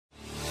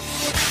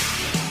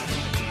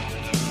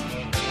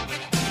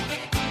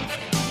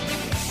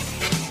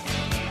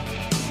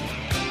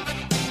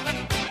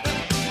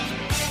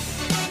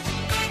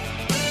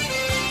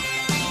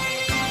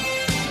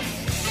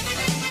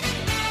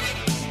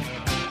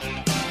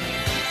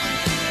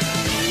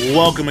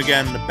Welcome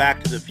again to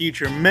Back to the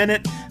Future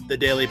Minute, the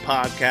daily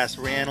podcast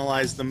where we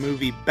analyze the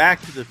movie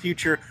Back to the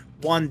Future,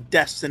 one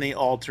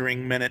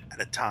destiny-altering minute at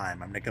a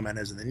time. I'm Nick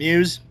Jimenez in the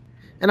news.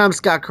 And I'm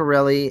Scott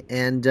Corelli,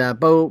 and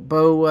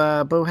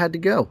Bo had to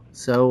go.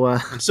 So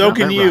and so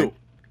can you.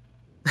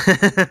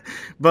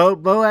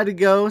 Bo had to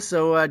go,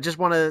 so just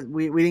want to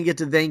we didn't get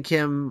to thank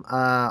him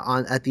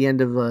at the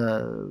end of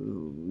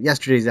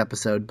yesterday's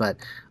episode, but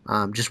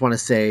just want to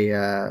say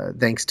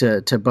thanks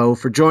to Bo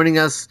for joining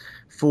us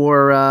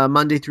for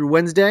Monday through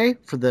Wednesday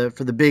for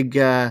the big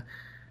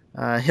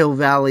Hill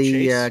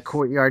Valley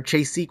courtyard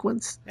chase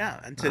sequence. Yeah,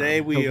 and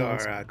today we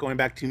are going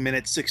back to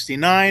minute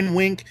 69,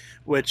 wink,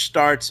 which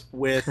starts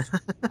with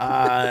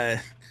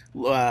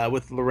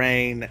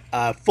Lorraine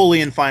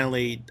fully and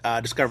finally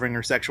discovering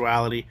her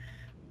sexuality.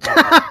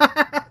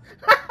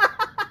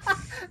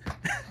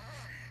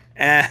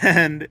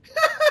 And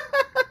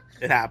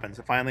it happens.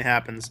 It finally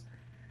happens.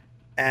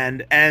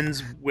 And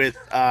ends with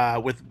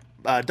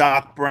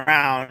Doc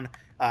Brown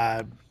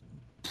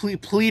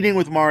pleading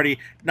with Marty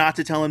not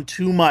to tell him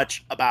too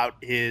much about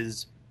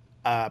his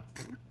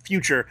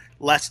future,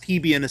 lest he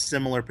be in a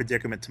similar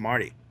predicament to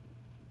Marty.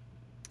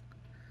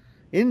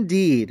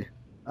 Indeed.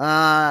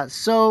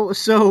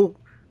 So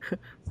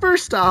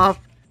first off,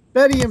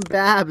 Betty and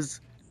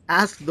Babs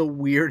ask the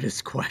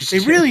weirdest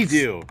questions. They really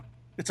do.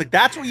 It's like,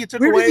 that's what you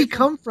took away. Where does he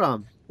come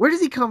from? Where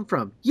does he come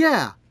from?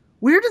 Yeah.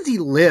 Where does he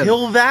live?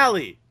 Hill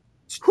Valley.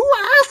 Who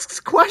asks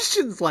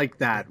questions like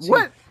that?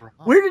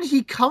 Where did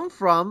he come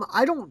from?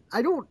 I don't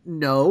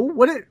know.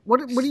 What do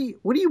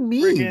you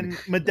mean? Friggin'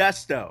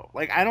 Modesto.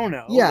 Like, I don't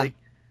know. Yeah. Like,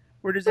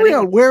 where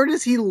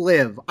does he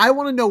live? I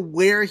want to know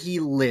where he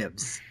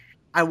lives.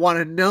 I want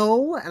to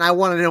know, and I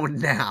want to know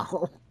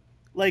now.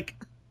 Like,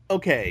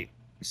 okay,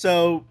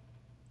 so,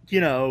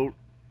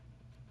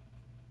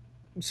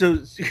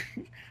 so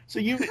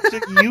you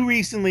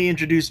recently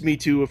introduced me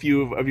to a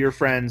few of your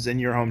friends in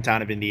your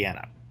hometown of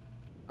Indiana.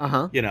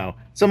 Uh-huh.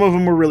 Some of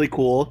them were really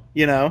cool,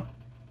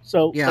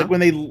 So, yeah. like, when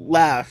they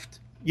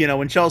left,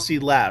 when Chelsea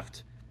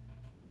left,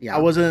 yeah. I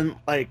wasn't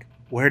like,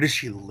 where does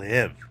she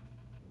live?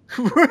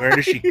 Right. Where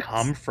does she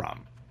come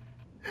from?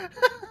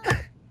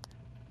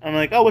 I'm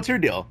like, oh, what's her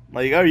deal?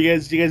 Like, oh, do you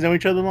guys know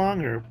each other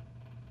long? Or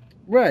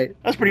right?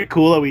 That's pretty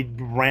cool that we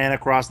ran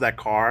across that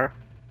car.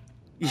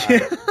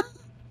 Yeah,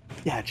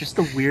 yeah, just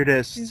the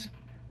weirdest.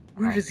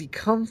 Where does he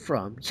come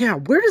from? Yeah,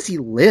 where does he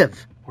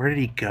live? Where did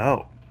he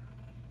go?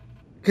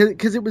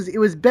 Because it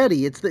was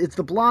Betty. It's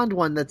the blonde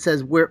one that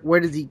says where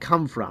does he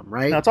come from,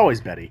 right? No, it's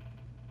always Betty.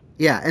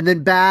 Yeah, and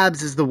then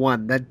Babs is the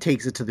one that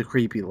takes it to the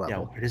creepy level. Yeah,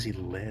 where does he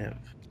live?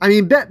 I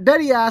mean,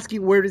 Betty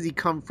asking where does he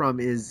come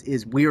from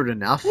is weird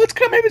enough. Well,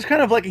 maybe it's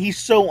kind of like he's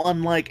so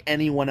unlike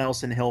anyone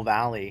else in Hill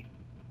Valley.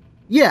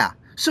 Yeah.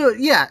 So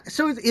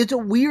it's a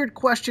weird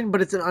question,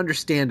 but it's an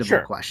understandable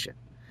question.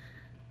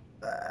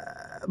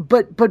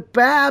 But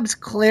Babs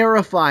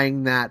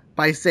clarifying that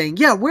by saying,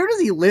 yeah, where does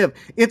he live?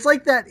 It's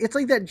like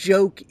that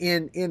joke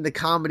in the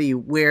comedy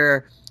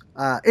where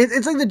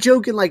it's like the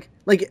joke in like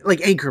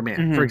Anchorman,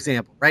 mm-hmm. for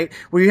example, right?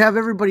 Where you have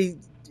everybody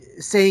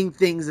saying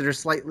things that are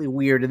slightly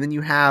weird, and then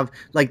you have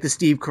like the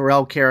Steve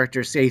Carell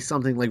character say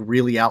something like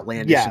really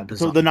outlandish. Yeah,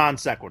 so the non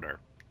sequitur.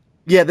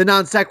 Yeah, the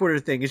non sequitur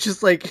thing. It's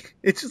just like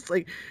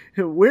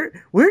where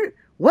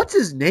what's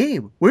his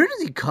name? Where does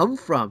he come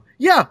from?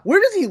 Yeah, where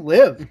does he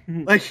live?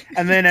 Like,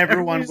 and then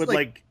everyone would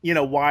like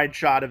wide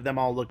shot of them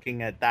all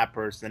looking at that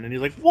person, and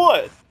he's like,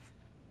 what?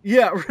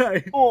 Yeah,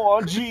 right. Oh,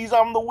 geez,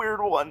 I'm the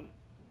weird one.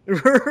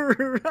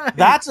 Right.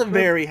 That's a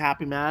very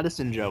Happy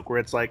Madison joke where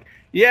it's like,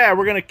 yeah,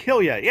 we're gonna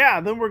kill you.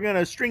 Yeah, then we're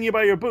gonna string you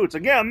by your boots.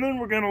 Again, then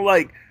we're gonna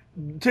like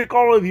take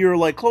all of your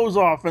like clothes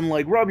off and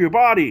like rub your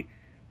body.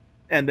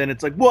 And then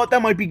it's like, what?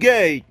 That might be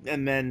gay.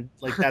 And then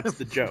like that's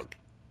the joke.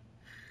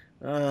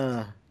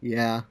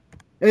 Yeah.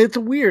 It's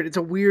a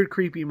weird,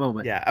 creepy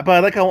moment. Yeah, but I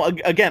like how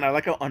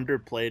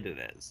underplayed it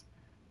is.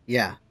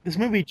 Yeah. This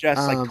movie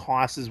just like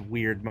tosses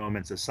weird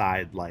moments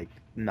aside like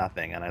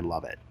nothing, and I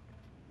love it.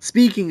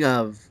 Speaking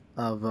of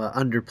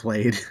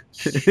underplayed,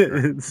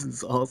 sure. This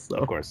is also,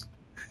 of course,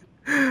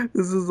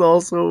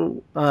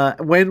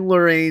 when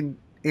Lorraine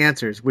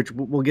answers, which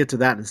we'll get to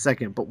that in a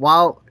second. But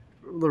while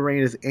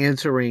Lorraine is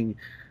answering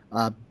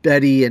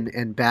Betty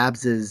and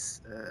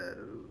Babs's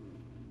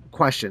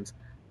questions,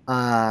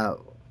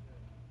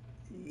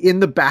 in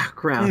the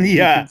background, you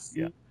can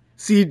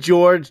see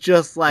George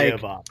just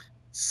like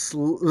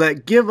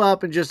give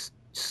up and just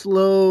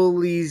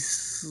slowly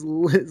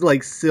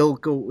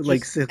silk end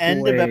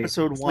away. Of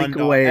episode one.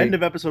 End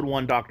of episode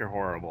 1. Dr.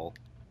 Horrible.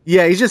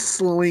 Yeah, he's just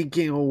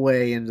slinking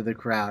away into the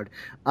crowd.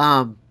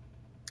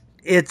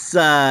 It's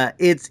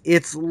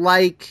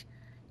like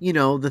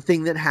the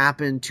thing that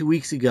happened 2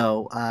 weeks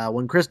ago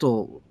when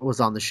Crystal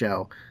was on the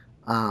show.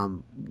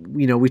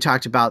 We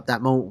talked about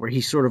that moment where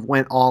he sort of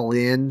went all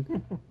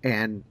in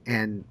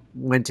and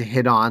went to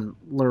hit on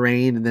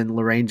Lorraine, and then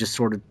Lorraine just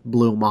sort of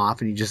blew him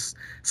off, and he just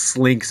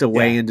slinks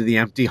away into the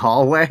empty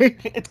hallway.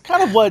 It's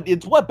kind of what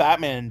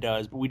Batman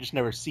does, but we just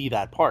never see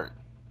that part.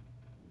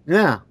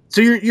 Yeah.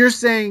 So you're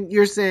saying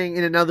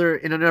in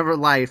another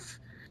life,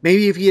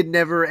 Maybe if he had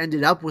never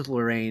ended up with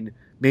Lorraine,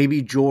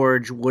 maybe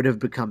George would have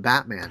become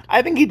Batman.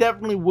 I think he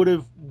definitely would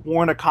have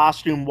worn a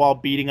costume while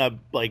beating up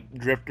like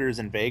drifters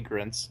and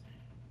vagrants,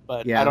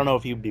 but I Yeah. don't know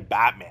if he would be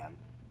Batman.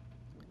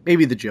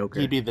 Maybe the Joker.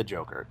 He'd be the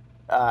Joker.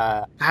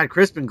 God,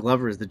 Crispin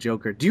Glover is the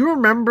Joker. Do you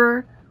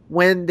remember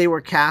when they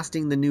were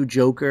casting the new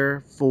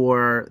Joker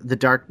for The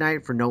Dark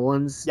Knight, for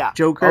Nolan's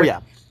Joker? Oh,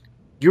 yeah.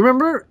 Do you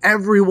remember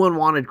everyone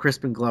wanted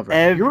Crispin Glover?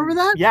 You remember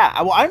that?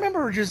 Yeah. Well, I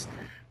remember just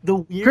the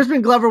weird...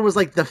 Crispin Glover was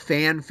like the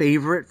fan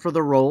favorite for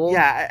the role.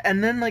 Yeah,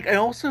 and then like I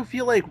also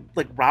feel like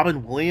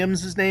Robin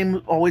Williams'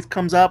 name always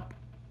comes up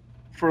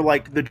for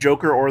like the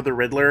Joker or the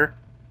Riddler.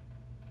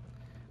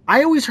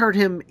 I always heard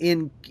him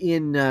in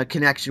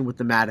connection with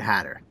the Mad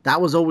Hatter.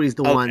 That was always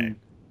the one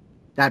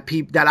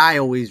that I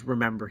always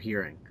remember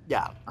hearing.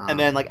 Yeah, and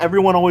then like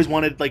everyone always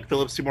wanted like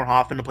Philip Seymour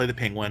Hoffman to play the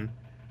Penguin.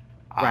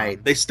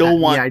 Right. They still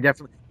want... Yeah,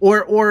 definitely.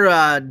 Or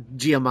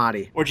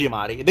Giamatti. Or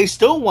Giamatti. They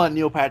still want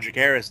Neil Patrick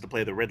Harris to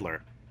play the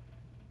Riddler.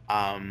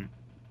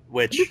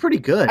 Which would be pretty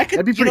good.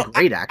 That'd be pretty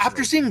great, actually.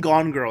 After seeing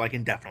Gone Girl, I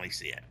can definitely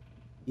see it.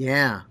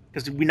 Yeah.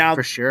 Because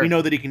for sure. we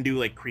know that he can do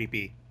like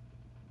creepy.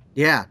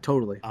 Yeah,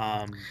 totally.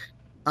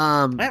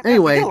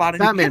 Anyway, we get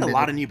Batman a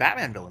lot of new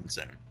Batman villains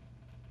soon.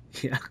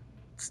 Yeah,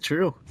 it's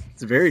true.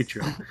 It's very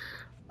true.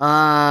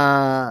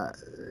 Yeah.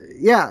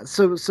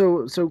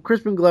 So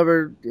Crispin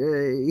Glover,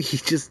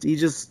 he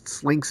just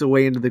slinks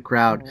away into the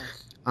crowd,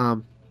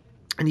 and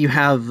you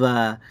have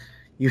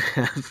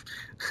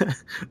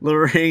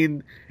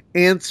Lorraine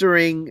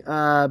answering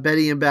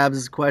Betty and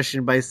Babs'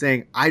 question by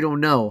saying, "I don't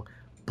know,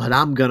 but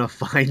I'm gonna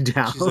find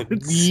out." She's like,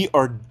 "We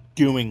are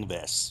doing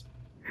this."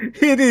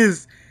 It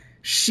is.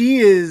 She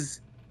is.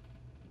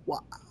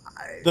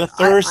 The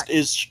thirst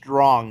is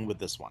strong with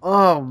this one.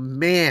 Oh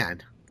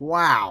man!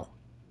 Wow!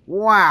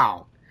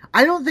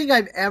 I don't think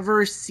I've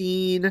ever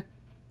seen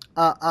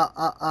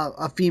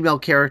a female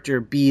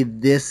character be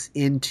this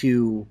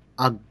into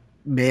a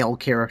male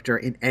character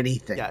in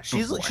anything. Yeah,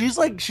 she's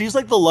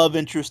like the love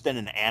interest in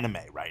an anime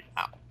right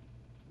now.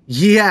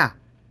 Yeah,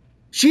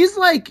 she's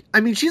like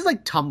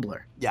Tumblr.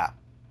 Yeah.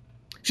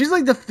 She's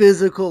like the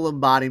physical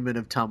embodiment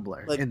of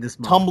Tumblr like in this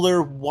moment.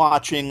 Tumblr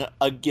watching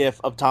a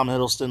gif of Tom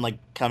Hiddleston like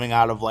coming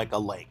out of like a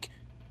lake.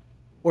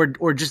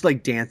 Or just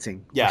like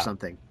dancing or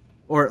something.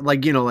 Or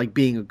like, like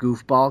being a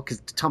goofball,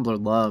 because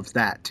Tumblr loves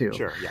that too.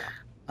 Sure,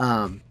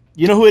 yeah.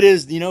 You know who it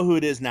is? You know who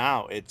it is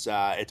now? It's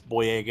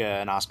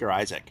Boyega and Oscar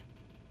Isaac.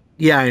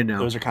 Yeah, I know.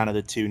 Those are kind of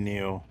the two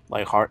new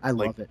like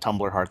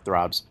Tumblr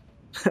heartthrobs.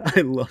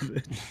 I love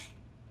it.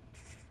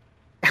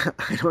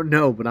 I don't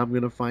know, but I'm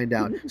gonna find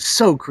out.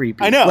 So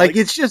creepy. I know. Like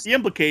it's just the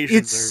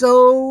implications.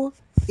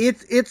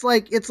 It's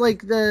like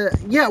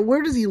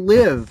where does he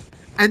live?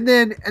 And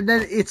then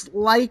it's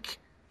like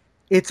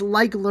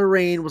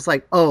Lorraine was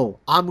like, "Oh,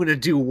 I'm gonna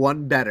do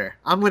one better.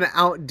 I'm gonna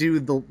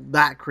outdo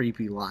that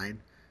creepy line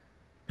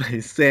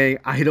by saying,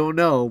 I don't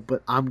know,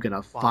 but I'm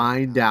gonna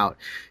find out."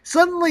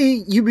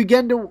 Suddenly, you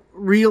begin to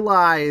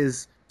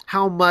realize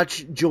how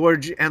much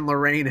George and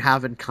Lorraine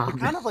have in common.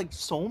 They're kind of like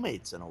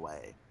soulmates in a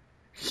way.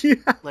 Yeah,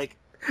 like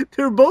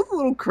they're both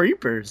little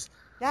creepers.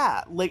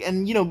 Yeah, like,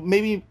 and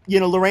maybe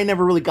Lorraine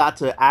never really got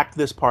to act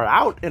this part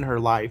out in her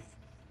life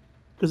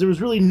because there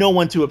was really no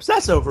one to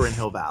obsess over in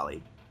Hill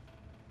Valley.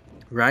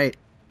 Right.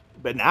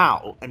 But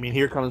now, I mean,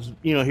 here comes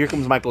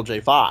Michael J.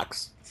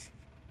 Fox.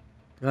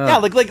 Yeah,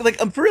 like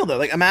for real though.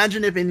 Like,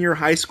 imagine if in your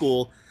high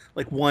school,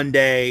 like one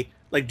day,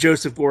 like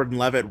Joseph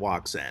Gordon-Levitt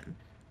walks in,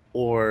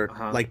 or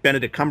like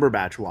Benedict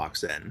Cumberbatch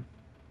walks in.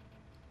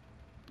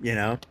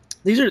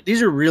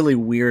 These are really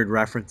weird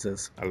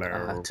references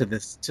to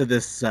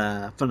this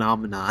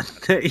phenomenon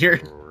that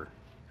you're.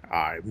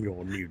 I'm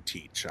your new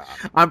teacher.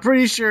 I'm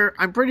pretty sure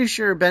if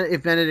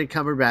Benedict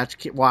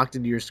Cumberbatch walked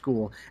into your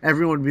school,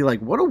 everyone would be like,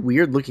 "What a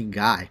weird looking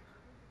guy."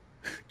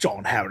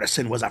 John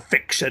Harrison was a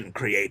fiction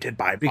created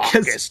by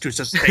Marcus to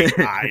sustain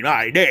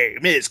my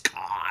name is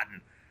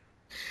Khan.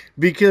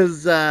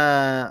 Because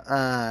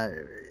I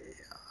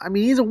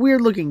mean, he's a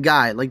weird looking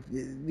guy. Like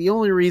the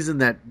only reason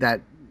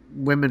that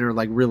women are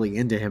like really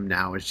into him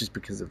now is just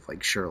because of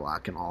like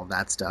Sherlock and all of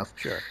that stuff.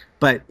 Sure.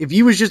 But if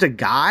he was just a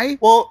guy,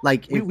 well,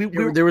 like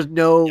there was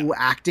no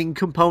acting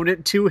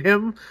component to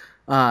him,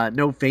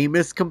 no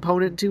famous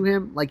component to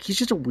him, like he's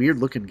just a weird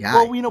looking guy.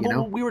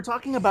 Well, we were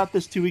talking about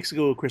this 2 weeks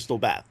ago with Crystal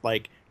Beth.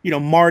 Like,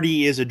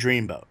 Marty is a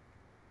dreamboat.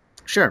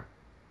 Sure.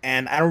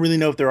 And I don't really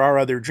know if there are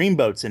other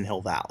dreamboats in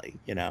Hill Valley,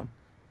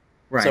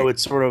 Right. So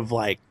it's sort of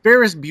like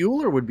Ferris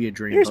Bueller would be a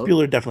dreamboat. Ferris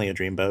Bueller definitely a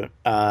dreamboat.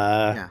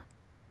 Yeah.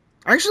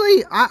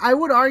 Actually, I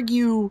would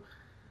argue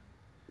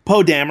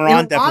Poe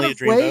Dameron definitely a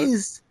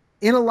dreamboat.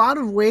 In a lot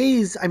of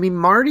ways, I mean,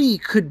 Marty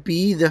could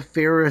be the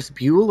Ferris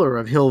Bueller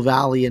of Hill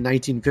Valley in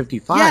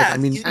 1955. Yeah, I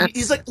mean,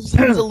 he's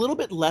a little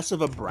bit less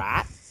of a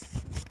brat.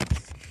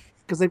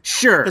 Because I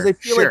feel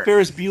like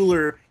Ferris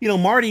Bueller,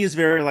 Marty is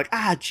very like,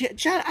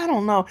 Jet, I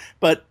don't know.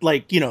 But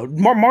like,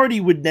 Marty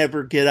would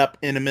never get up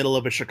in the middle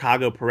of a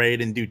Chicago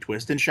parade and do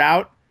twist and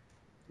shout.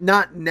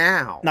 Not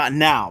now,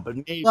 but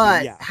maybe.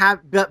 But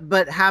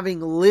but having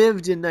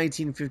lived in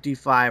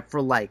 1955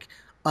 for like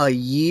a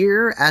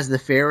year as the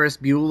Ferris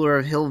Bueller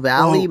of Hill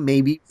Valley, Whoa,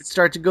 maybe it would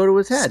start to go to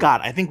his head.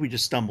 Scott, I think we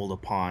just stumbled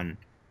upon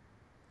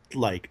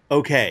like,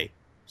 okay,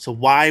 so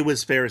why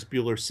was Ferris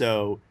Bueller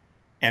so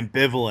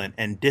ambivalent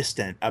and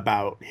distant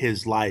about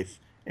his life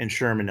in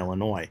Sherman,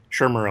 Illinois?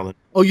 Shermer, Illinois.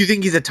 Oh, you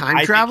think he's a time I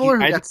think he, traveler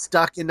who got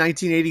stuck in I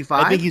think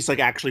 1985? he's like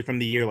actually from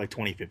the year like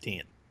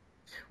 2015.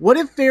 What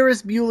if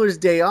Ferris Bueller's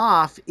Day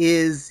Off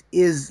is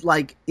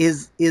like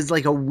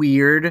a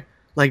weird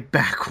like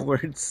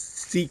backwards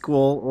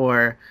sequel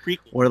Prequel.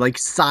 or like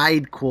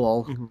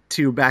sidequel Mhm.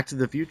 to Back to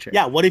the Future?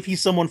 Yeah, what if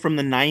he's someone from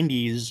the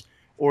 90s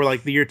or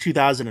like the year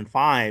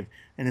 2005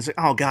 and it's like,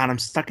 oh God, I'm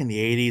stuck in the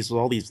 80s with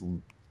all these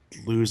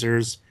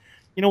losers.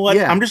 You know what?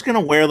 Yeah. I'm just gonna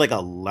wear like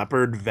a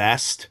leopard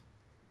vest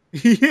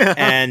Yeah.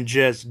 and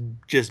just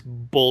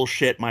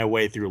bullshit my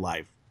way through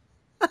life.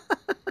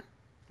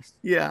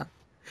 Yeah.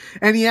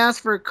 And he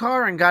asked for a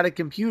car and got a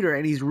computer,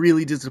 and he's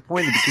really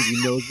disappointed because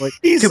he knows what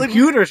He's like-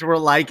 computers were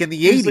like in the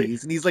he's 80s.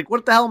 like- and he's like,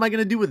 what the hell am I going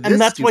to do with this? And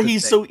that's why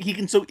stupid thing? he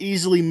can so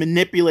easily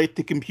manipulate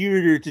the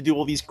computer to do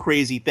all these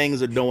crazy things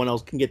that no one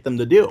else can get them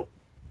to do.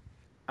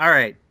 All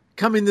right.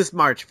 Coming this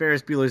March,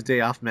 Ferris Bueller's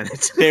Day Off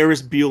minute.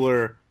 Ferris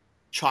Bueller,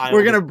 child.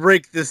 We're going to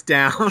break this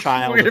down.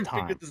 Child We're going of to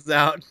time. figure this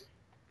out.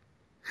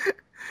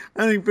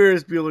 I think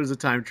Ferris Bueller's a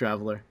time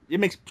traveler. It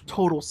makes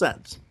total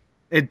sense.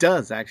 It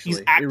does, actually.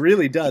 He's act- It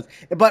really does.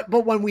 But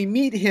when we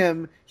meet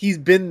him, he's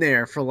been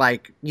there for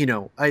like,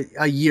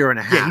 a year and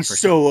a half. Yeah, he's or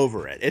so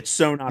over it. It's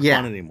so not Yeah.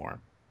 fun anymore.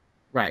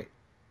 right.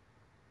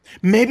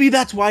 Maybe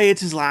that's why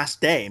it's his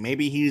last day.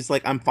 Maybe he's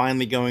like, I'm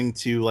finally going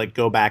to like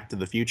go back to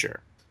the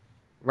future.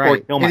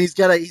 Right. kill And my-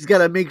 he's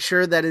gotta make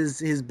sure that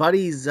his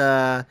buddy's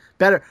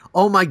better.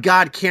 Oh my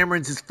God,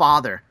 Cameron's his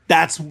father.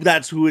 That's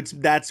who it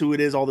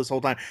is all this whole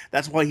time.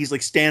 That's why he's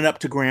like, stand up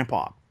to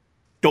Grandpa.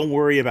 Don't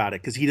worry about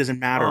it because he doesn't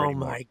matter Oh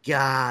anymore. my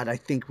God, I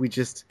think we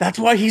just That's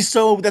why he's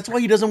so. That's why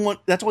he doesn't want.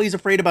 That's why he's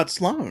afraid about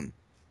Sloane.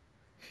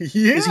 yeah.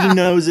 Because he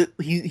knows that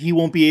he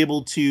won't be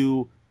able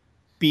to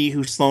be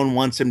who Sloane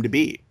wants him to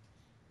be.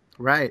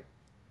 Right.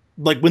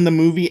 Like when the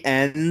movie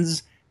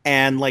ends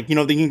and like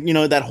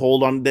that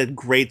hold on that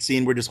great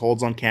scene where it just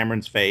holds on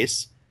Cameron's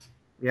face.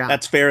 Yeah.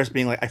 That's Ferris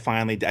being like, I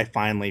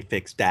finally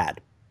fixed Dad.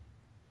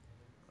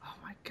 Oh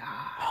my God.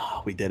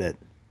 Oh, we did it.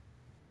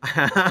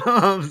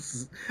 I'm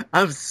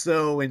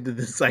so into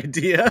this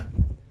idea.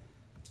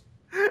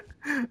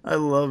 I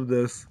love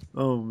this.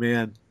 Oh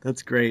man,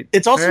 that's great.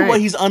 It's also All right. why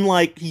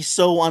he's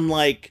so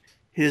unlike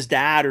his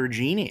dad or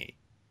Jeannie.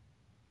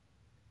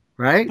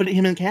 right. But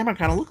him and Cameron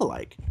kind of look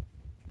alike.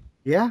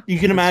 Yeah. You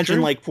can That's imagine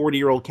true. like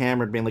 40-year-old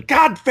Cameron being like,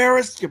 God,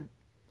 Ferris, you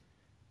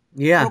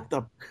Yeah. broke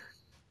the.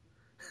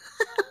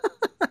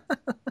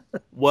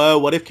 Whoa!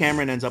 What if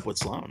Cameron ends up with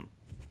Sloane?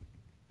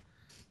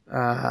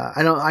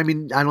 I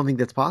don't think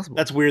that's possible.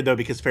 That's weird though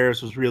because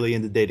Ferris was really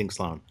into dating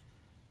Sloane.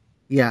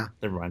 yeah.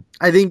 Never mind.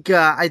 I think if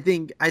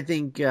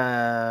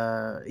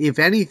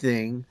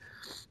anything,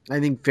 I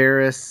think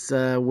Ferris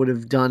would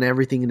have done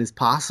everything in his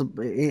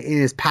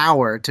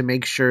power to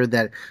make sure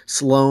that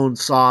Sloane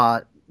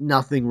saw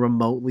nothing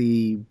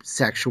remotely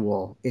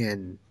sexual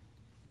in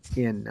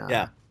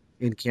Yeah.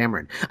 in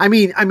Cameron. I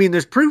mean,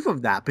 there's proof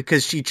of that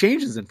because she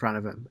changes in front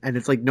of him, and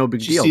it's like no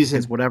big She deal sees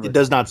because him. whatever It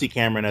does not see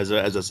Cameron as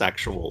a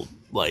sexual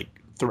like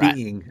threat.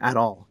 being at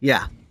all.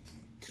 Yeah.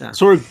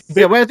 Sort of.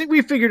 Yeah, well, I think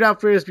we figured out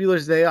Ferris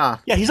Bueller's Day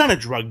Off. Yeah, he's not a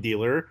drug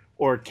dealer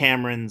or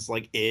Cameron's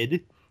like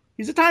id.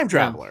 He's a time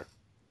traveler.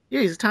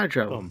 Yeah, he's a time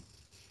traveler. Boom.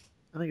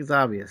 I think it's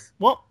obvious.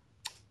 Well,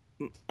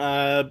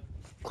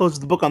 closes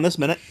the book on this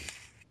minute.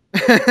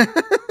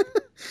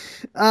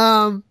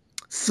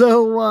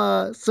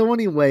 So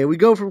anyway, we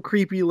go from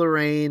creepy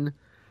Lorraine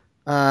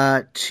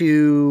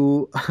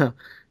to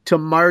to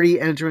Marty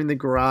entering the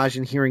garage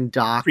and hearing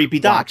Doc Creepy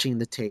Doc. watching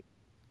the tape.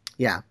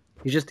 Yeah,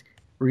 he's just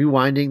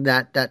rewinding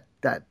that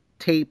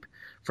tape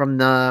from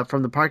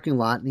the parking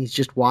lot, and he's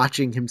just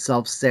watching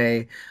himself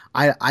say,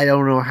 "I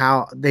don't know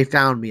how they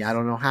found me. I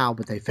don't know how,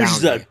 but they Which found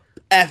is me." a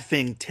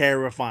effing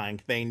terrifying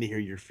thing to hear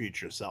your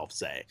future self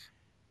say.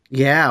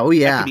 Yeah, oh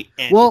yeah. That could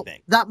be Well,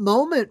 anything. that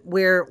moment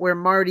where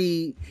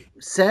Marty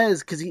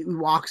says, because he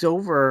walks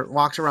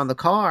around the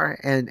car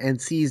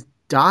and sees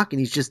Doc, and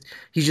he's just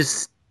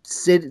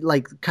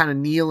like kind of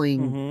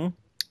kneeling Mhm.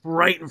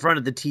 right in front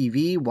of the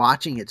TV,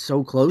 watching it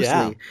so closely,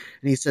 Yeah. and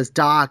he says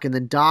Doc, and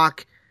then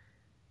Doc,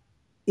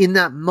 in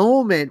that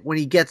moment when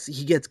he gets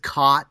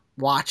caught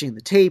watching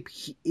the tape,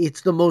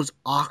 it's the most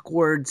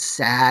awkward,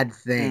 sad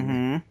thing.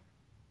 Mhm.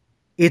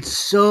 It's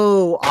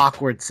so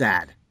awkward,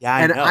 sad. Yeah,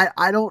 I And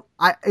know.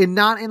 and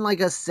not in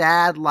like a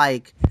sad,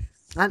 like,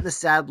 not in the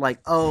sad, like,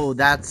 oh,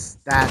 that's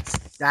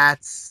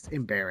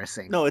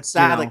embarrassing. No, it's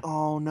sad. know? Like,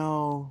 oh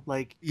no,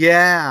 like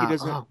Yeah. he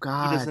doesn't. Oh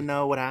God. He doesn't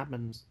know what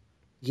happens.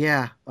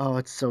 Yeah. Oh,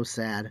 it's so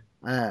sad.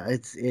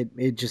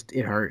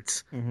 It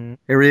hurts. Mm-hmm.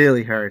 It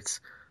really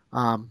hurts.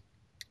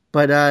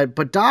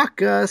 But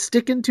Doc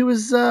sticking to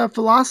his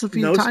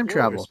philosophy No of time spoilers.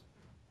 travel.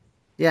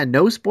 Yeah,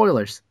 no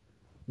spoilers,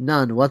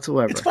 none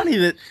whatsoever. It's funny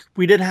that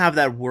we didn't have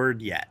that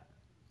word yet,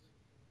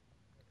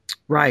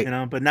 Right.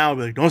 But now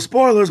we're like, no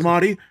spoilers,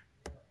 Marty.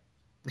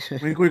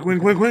 Wink, wink,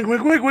 wink, wink, wink,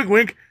 wink, wink, wink,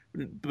 wink.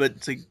 But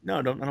it's like, no,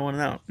 I don't want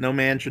to know. No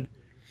man should.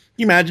 Can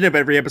you imagine if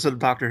every episode of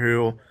Doctor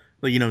Who,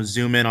 like,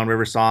 zoom in on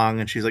River Song,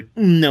 and she's like,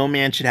 no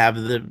man should have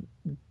the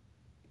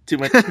too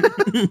much.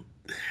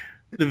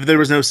 If there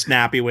was no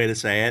snappy way to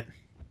say it.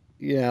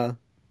 Yeah.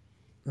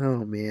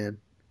 Oh man.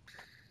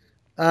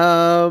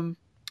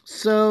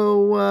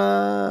 So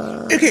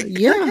Okay,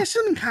 yeah. can I say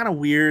something kind of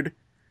weird?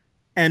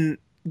 And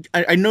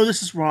I know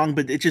this is wrong,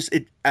 but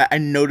I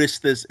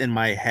noticed this in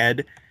my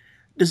head.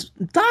 Does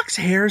Doc's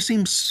hair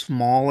seem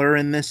smaller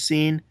in this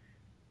scene?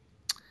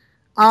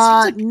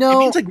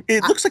 No.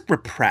 It looks like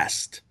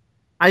repressed.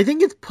 I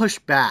think it's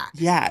pushed back.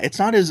 Yeah, it's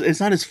not as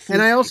fluffy.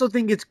 And I also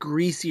think it's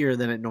greasier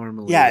than it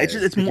normally is.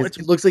 It's more.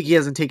 It looks like he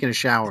hasn't taken a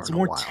shower. It's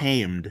more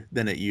tamed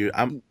than it you.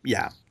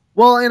 Yeah.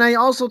 Well, and I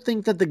also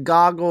think that the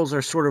goggles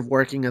are sort of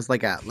working as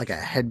like a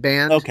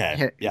headband.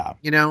 Okay. Yeah.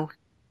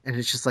 And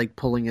it's just like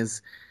pulling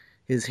his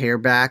hair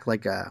back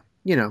like a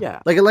yeah.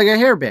 like a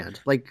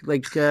hairband, like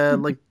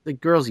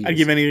girls use. I'd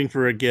give anything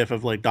for a gif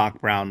of like Doc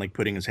Brown like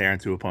putting his hair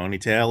into a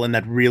ponytail, and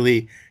that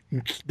really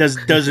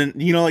doesn't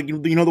like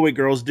the way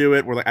girls do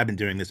it. Where like I've been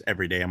doing this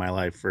every day of my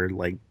life for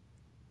like.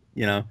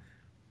 Yeah,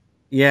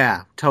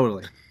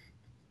 totally.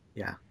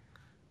 Yeah.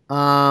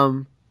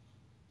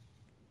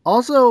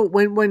 Also,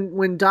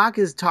 when Doc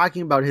is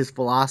talking about his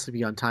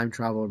philosophy on time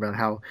travel, about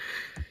how,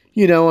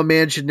 a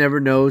man should never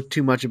know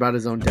too much about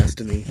his own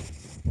destiny,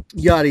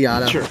 yada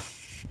yada. Sure.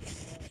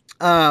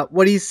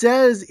 What he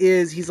says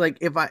is, he's like,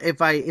 if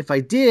I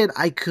did,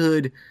 I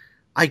could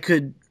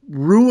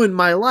ruin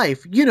my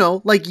life,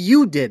 like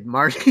you did,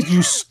 Marty.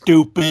 You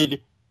stupid.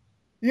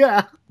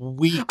 Yeah.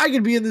 Weak. I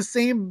could be in the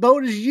same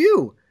boat as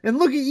you, and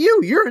look at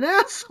you. You're an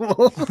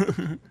asshole.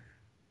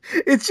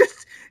 It's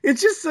just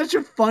such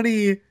a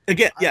funny,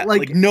 again, yeah,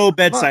 like no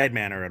bedside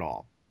manner at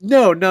all.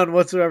 No, none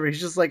whatsoever. He's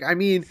just like, I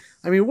mean,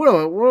 what do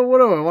I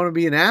want to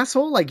be, an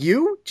asshole like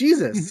you?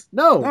 Jesus,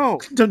 no,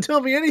 don't tell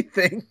me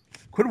anything.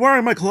 Quit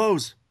wearing my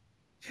clothes.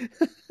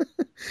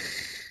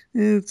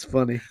 It's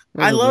funny.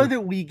 I love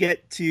that we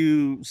get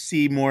to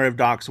see more of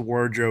Doc's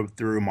wardrobe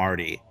through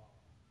Marty.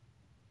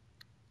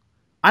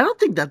 I don't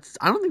think that's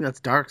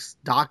Doc's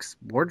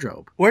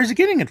wardrobe. Where's he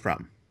getting it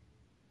from?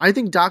 I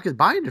think Doc is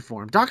buying it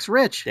for him. Doc's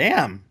rich.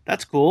 Damn,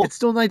 that's cool. It's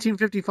still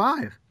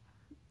 1955.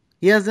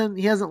 He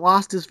hasn't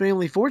lost his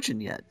family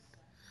fortune yet.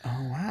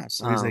 Oh wow!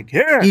 So he's like,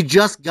 here. He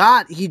just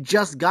got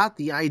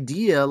the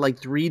idea like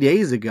 3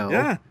 days ago.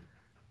 Yeah.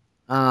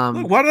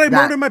 Look, why did I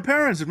murder my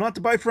parents if not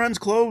to buy friends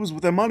clothes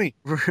with their money?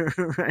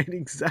 Right,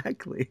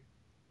 exactly.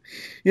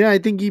 Yeah, I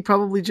think he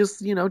probably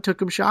just took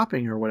him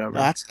shopping or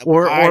whatever,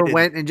 or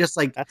went and just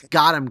like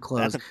got him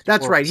clothes.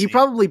 That's right. He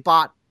probably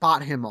bought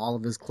him all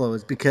of his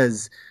clothes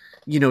because.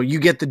 You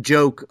get the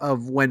joke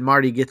of when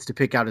Marty gets to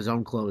pick out his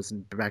own clothes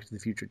in Back to the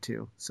Future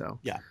too. So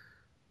yeah,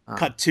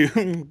 cut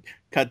to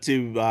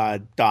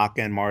Doc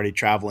and Marty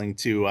traveling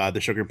to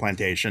the sugar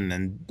plantation,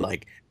 and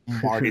like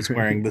Marty's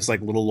wearing this like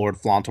little Lord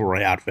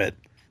Fauntleroy outfit.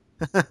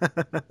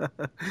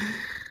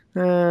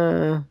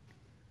 Yeah.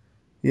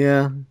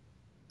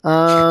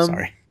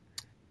 Sorry.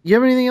 You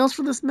have anything else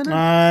for this minute?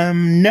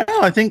 No.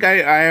 I think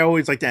I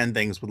always like to end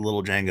things with a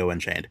little Django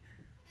Unchained.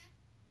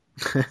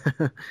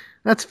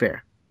 That's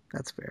fair.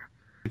 That's fair.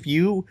 If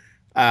you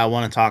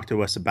want to talk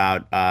to us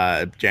about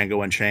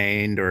Django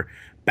Unchained or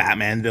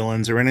Batman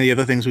villains or any of the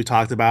other things we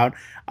talked about,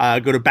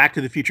 go to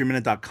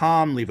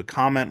backtothefutureminute.com, leave a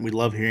comment. We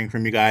love hearing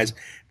from you guys. If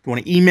you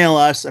want to email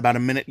us about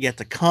a minute yet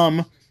to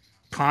come,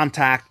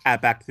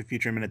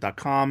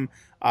 contact@backtothefutureminute.com.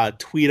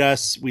 Tweet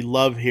us. We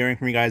love hearing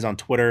from you guys on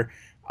Twitter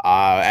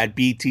at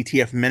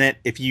BTTFminute.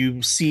 If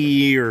you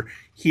see or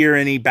hear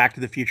any Back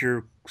to the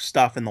Future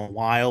stuff in the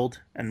wild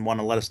and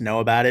want to let us know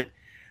about it,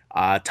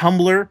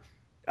 Tumblr.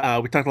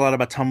 We talked a lot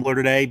about Tumblr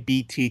today,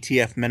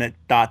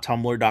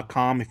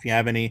 bttfminute.tumblr.com. If you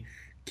have any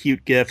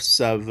cute gifs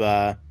of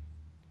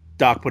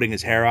Doc putting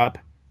his hair up.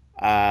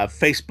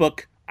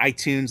 Facebook,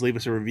 iTunes, leave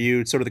us a review.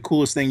 It's sort of the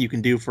coolest thing you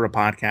can do for a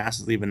podcast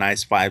is leave a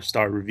nice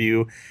 5-star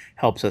review.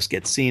 Helps us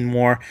get seen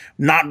more.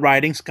 Not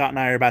writing. Scott and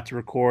I are about to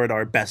record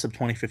our Best of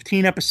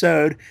 2015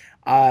 episode.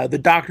 The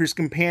Doctor's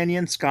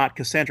Companion, Scott,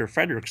 Cassandra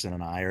Fredrickson,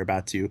 and I are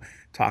about to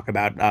talk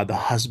about The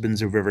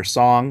Husbands of River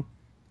Song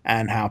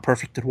and how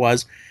perfect it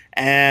was.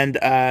 And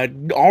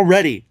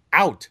already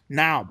out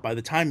now, by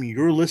the time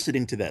you're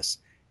listening to this,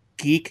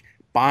 Geek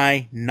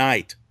by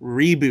Night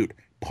Reboot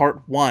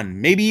Part 1,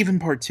 maybe even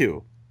Part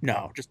 2.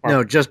 Just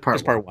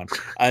Part 1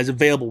 is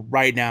available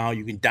right now.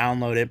 You can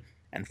download it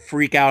and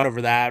freak out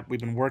over that. We've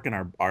been working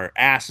our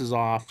asses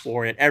off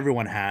for it.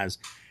 Everyone has.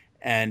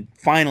 And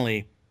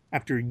finally,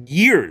 after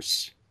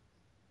years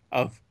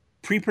of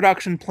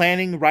pre-production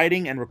planning,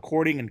 writing, and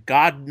recording, and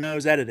God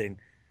knows editing,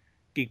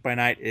 Geek by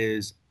Night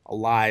is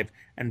alive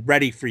and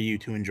ready for you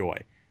to enjoy.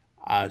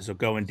 So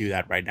go and do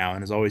that right now.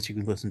 And as always, you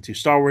can listen to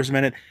Star Wars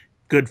Minute,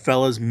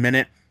 Goodfellas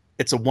Minute.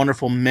 It's a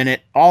wonderful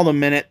minute. All the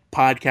minute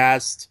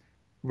podcasts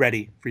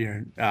ready for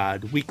your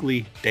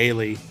weekly,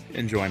 daily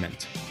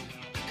enjoyment.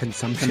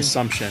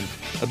 Consumption.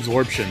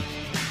 Absorption.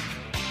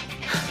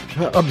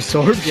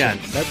 Absorption. Yeah.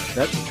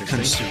 That's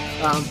interesting.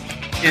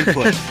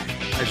 Input.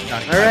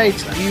 All right,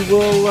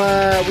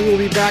 we will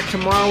be back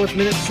tomorrow with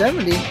minute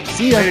 70.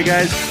 See ya. Later,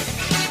 guys.